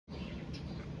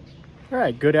All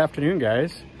right, good afternoon,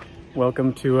 guys.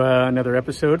 Welcome to another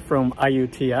episode from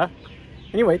Ayutthaya.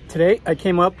 Anyway, today I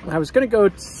was going to go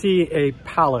see a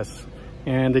palace,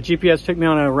 and the GPS took me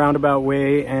on a roundabout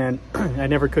way, and I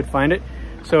never could find it.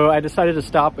 So I decided to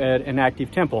stop at an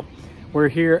active temple. We're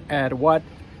here at Wat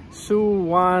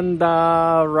Suwadararam,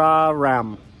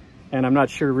 and I'm not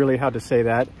sure really how to say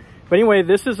that. But anyway,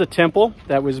 this is a temple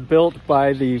that was built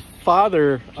by the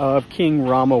father of King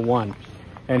Rama I,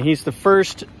 and he's the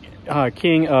first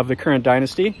king of the current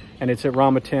dynasty, and it's at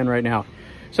Rama 10 right now.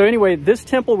 So anyway, this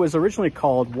temple was originally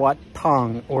called Wat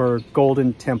Tong, or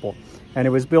Golden Temple, and it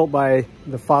was built by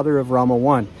the father of Rama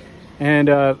I. And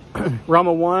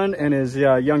Rama I and his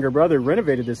younger brother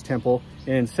renovated this temple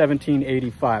in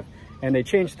 1785, and they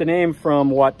changed the name from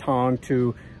Wat Tong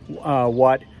to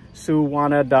Wat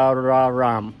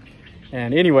Suwadararam.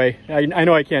 And anyway, I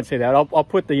know I can't say that. I'll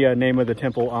put the name of the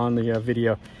temple on the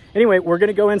video. Anyway, we're going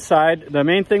to go inside. The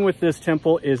main thing with this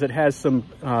temple is it has some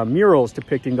murals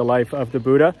depicting the life of the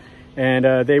Buddha.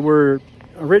 And they were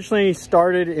originally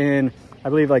started in, I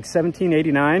believe, like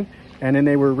 1789. And then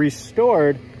they were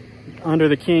restored under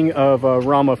the king of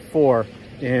Rama IV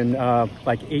in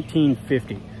like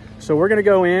 1850. So we're going to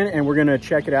go in and we're going to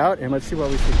check it out. And let's see what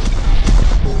we see.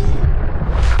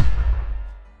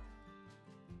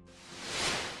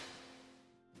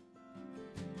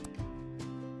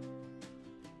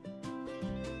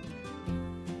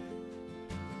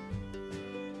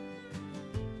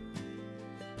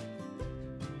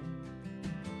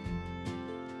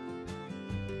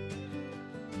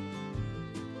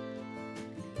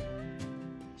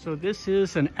 So this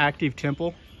is an active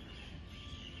temple.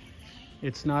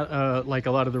 It's not like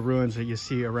a lot of the ruins that you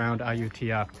see around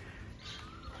Ayutthaya.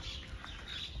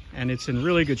 And it's in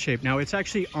really good shape. Now it's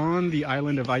actually on the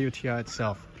island of Ayutthaya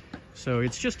itself. So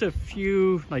it's just a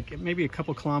few, like maybe a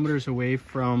couple kilometers away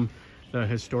from the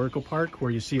historical park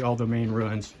where you see all the main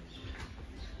ruins.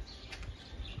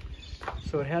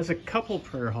 So it has a couple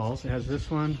prayer halls. It has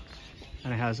this one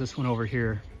and it has this one over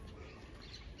here.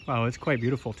 Wow, it's quite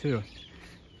beautiful too.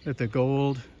 With the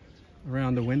gold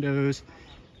around the windows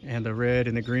and the red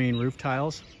and the green roof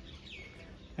tiles.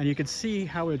 And you can see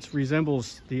how it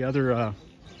resembles the other,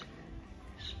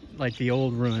 like the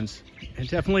old ruins. It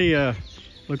definitely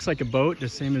looks like a boat, the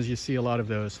same as you see a lot of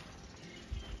those.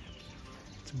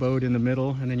 It's a boat in the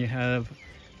middle, and then you have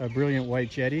a brilliant white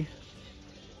jetty.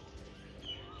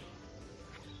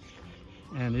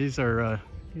 And these are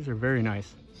very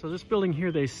nice. So this building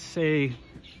here, they say,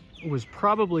 was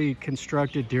probably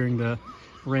constructed during the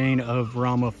reign of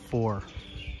Rama IV.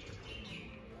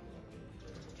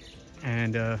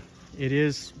 And it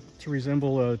is to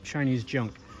resemble a Chinese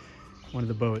junk, one of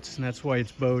the boats, and that's why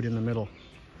it's bowed in the middle,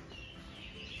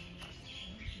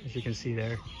 as you can see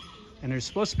there. And there's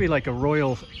supposed to be like a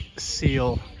royal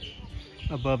seal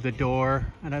above the door,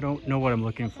 and I don't know what I'm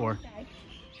looking for.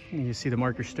 And you see the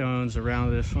marker stones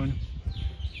around this one.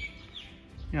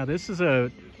 Now this is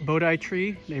a Bodhi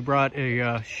tree. They brought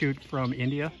a shoot from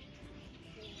India,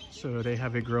 so they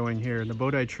have it growing here. And the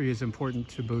Bodhi tree is important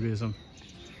to Buddhism.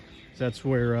 That's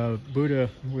where Buddha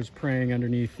was praying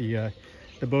underneath the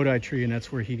Bodhi tree, and that's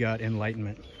where he got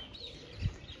enlightenment.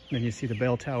 And then you see the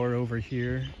bell tower over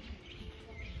here.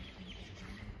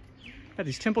 Yeah,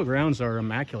 these temple grounds are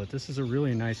immaculate. This is a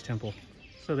really nice temple.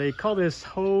 So they call this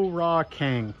Ho Ra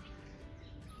Kang,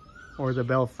 or the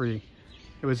belfry.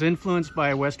 It was influenced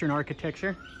by Western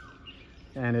architecture,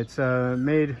 and it's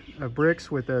made of bricks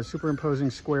with a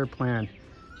superimposing square plan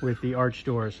with the arched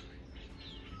doors.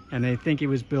 And they think it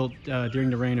was built during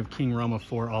the reign of King Rama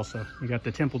IV also. You got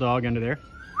the temple dog under there.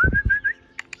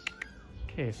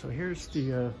 Okay, so here's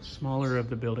the smaller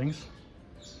of the buildings.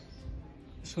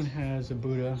 This one has a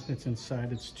Buddha that's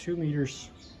inside. It's 2 meters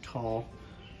tall,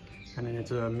 and then it's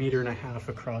 1.5 meters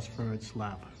across from its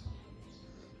lap.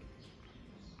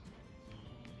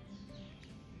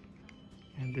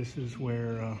 And this is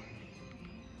where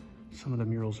some of the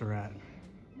murals are at.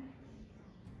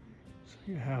 So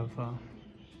you have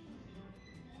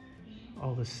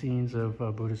all the scenes of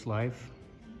Buddha's life.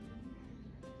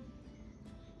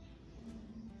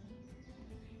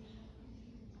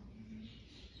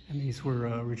 And these were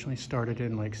originally started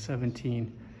in like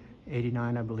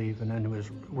 1789, I believe, and then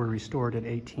were restored in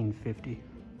 1850.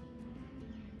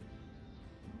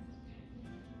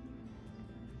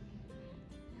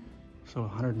 So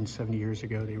 170 years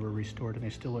ago they were restored, and they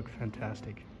still look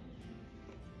fantastic.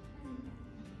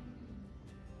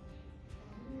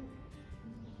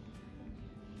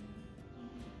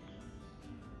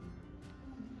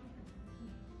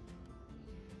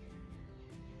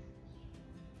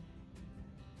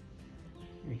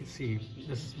 You can see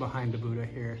this is behind the Buddha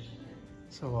here.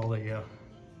 So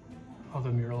all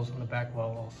the murals on the back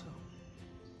wall also.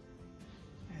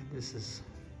 And this is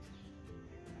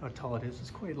how tall it is.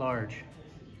 It's quite large.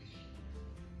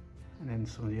 And then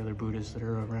some of the other Buddhas that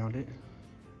are around it.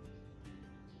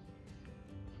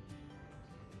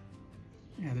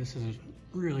 Yeah, this is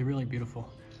really, really beautiful.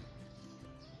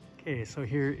 Okay, so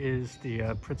here is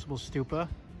the principal stupa.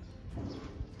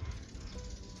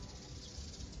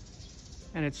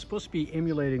 And it's supposed to be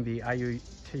emulating the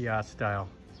Ayutthaya style.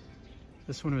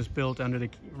 This one was built under the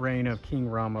reign of King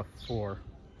Rama IV.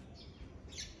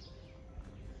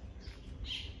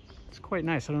 It's quite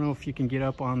nice. I don't know if you can get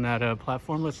up on that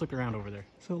platform. Let's look around over there.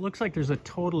 So it looks like there's a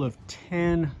total of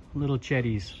 10 little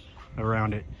jetties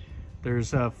around it.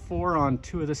 There's 4 on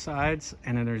 2 of the sides,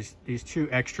 and then there's these 2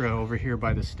 extra over here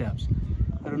by the steps.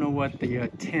 I don't know what the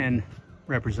 10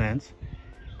 represents,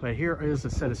 but here is a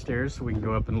set of stairs so we can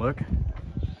go up and look.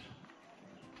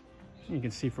 You can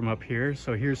see from up here.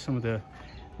 So here's some of the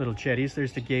little jetties.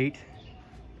 There's the gate,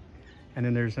 and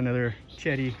then there's another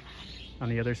jetty on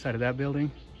the other side of that building.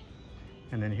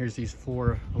 And then here's these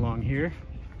 4 along here.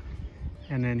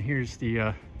 And then here's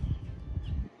the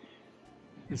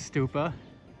stupa.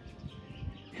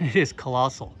 It is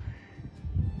colossal.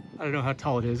 I don't know how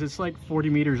tall it is. It's like 40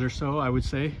 meters or so, I would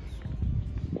say,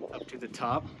 up to the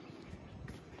top.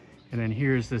 And then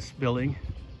here's this building.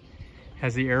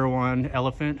 Has the Erawan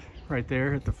elephant right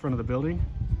there at the front of the building.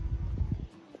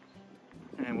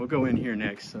 And we'll go in here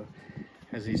next. So it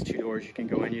has these 2 doors you can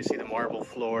go in. You see the marble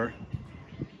floor.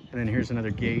 And then here's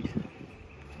another gate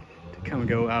to come and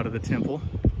go out of the temple.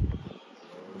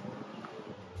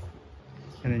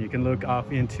 And then you can look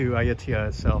off into Ayutthaya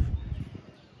itself.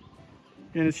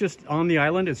 And it's just on the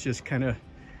island. It's just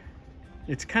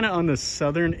it's kind of on the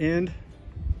southern end.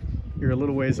 You're a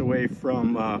little ways away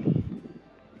from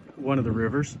one of the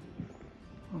rivers.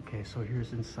 Okay, so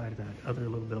here's inside of that other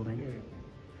little building.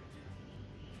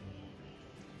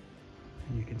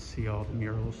 And you can see all the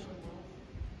murals.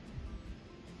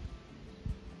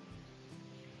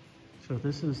 So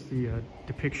this is the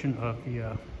depiction of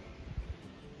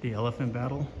the elephant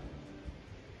battle,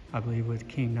 I believe with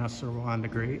King Nasarwan the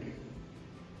Great.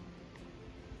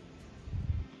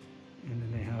 And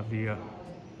then they have the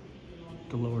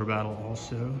lower battle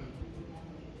also.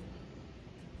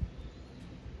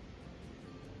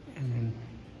 And then,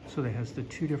 so it has the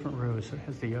 2 different rows. So it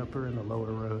has the upper and the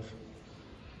lower rows.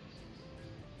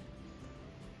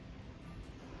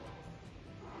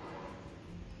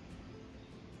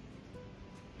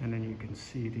 And then you can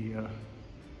see the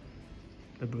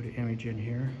Buddha image in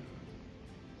here.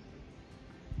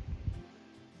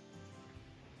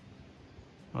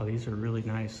 Oh, these are really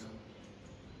nice.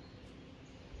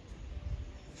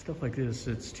 Stuff like this,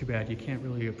 it's too bad you can't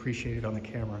really appreciate it on the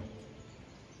camera.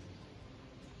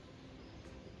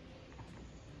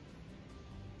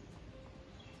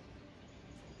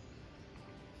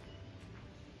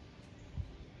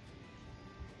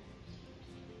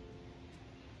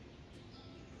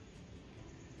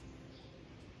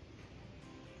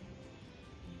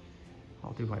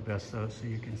 I'll do my best though so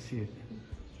you can see it.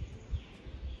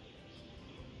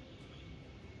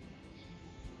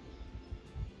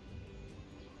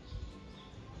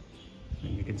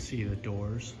 And you can see the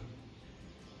doors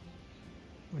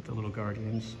with the little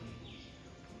guardians.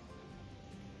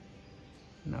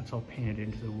 And that's all painted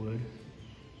into the wood.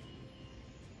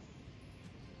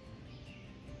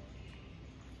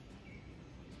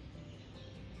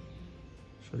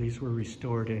 So these were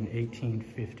restored in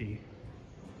 1850.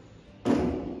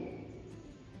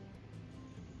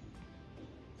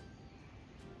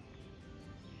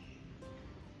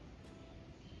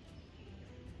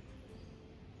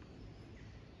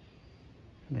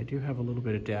 And I do have a little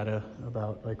bit of data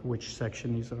about like which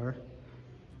section these are.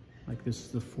 Like this is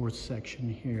the 4th section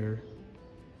here.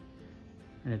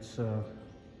 And it's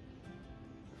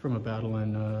from a battle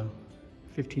in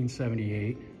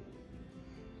 1578.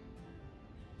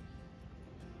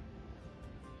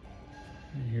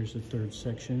 And here's the 3rd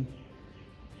section.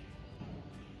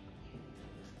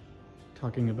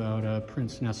 Talking about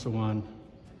Prince Nasawan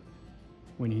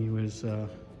when he was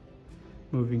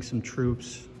moving some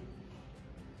troops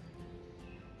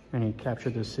and he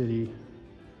captured the city,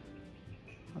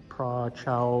 Pra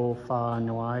Chao Fa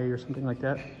Noi or something like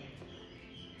that.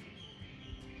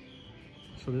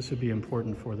 So this would be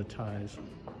important for the Thais.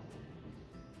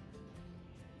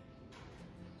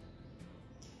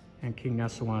 And King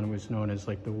Nasawan was known as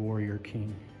like the warrior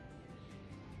king.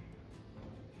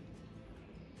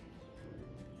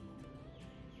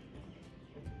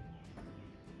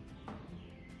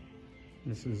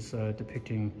 This is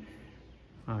depicting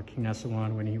King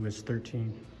Nasawan when he was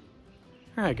 13.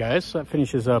 All right, guys, that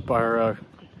finishes up our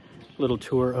little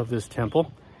tour of this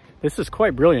temple. This is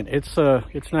quite brilliant. It's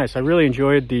nice. I really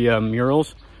enjoyed the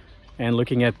murals and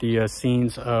looking at the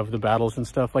scenes of the battles and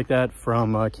stuff like that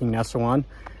from King Nasawan,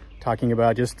 talking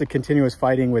about just the continuous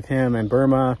fighting with him and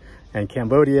Burma and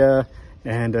Cambodia,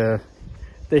 and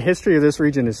the history of this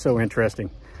region is so interesting.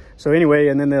 So anyway,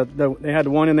 and then they had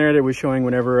one in there that was showing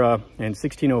whenever in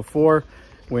 1604,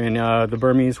 when the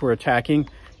Burmese were attacking,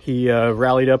 he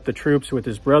rallied up the troops with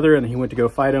his brother, and he went to go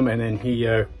fight them, and then he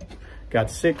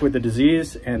got sick with the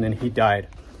disease, and then he died.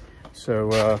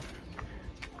 So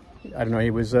I don't know, he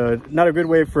was not a good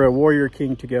way for a warrior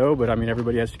king to go, but I mean,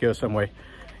 everybody has to go some way.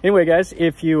 Anyway, guys,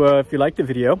 if you liked the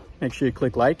video, make sure you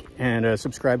click like and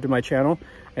subscribe to my channel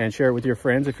and share it with your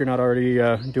friends if you're not already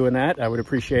doing that. I would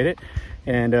appreciate it.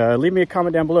 And leave me a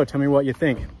comment down below. Tell me what you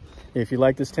think. If you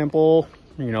like this temple,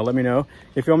 you know, let me know.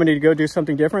 If you want me to go do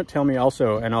something different, tell me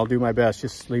also, and I'll do my best.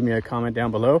 Just leave me a comment down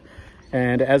below.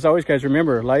 And as always, guys,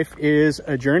 remember, life is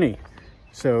a journey.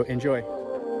 So enjoy.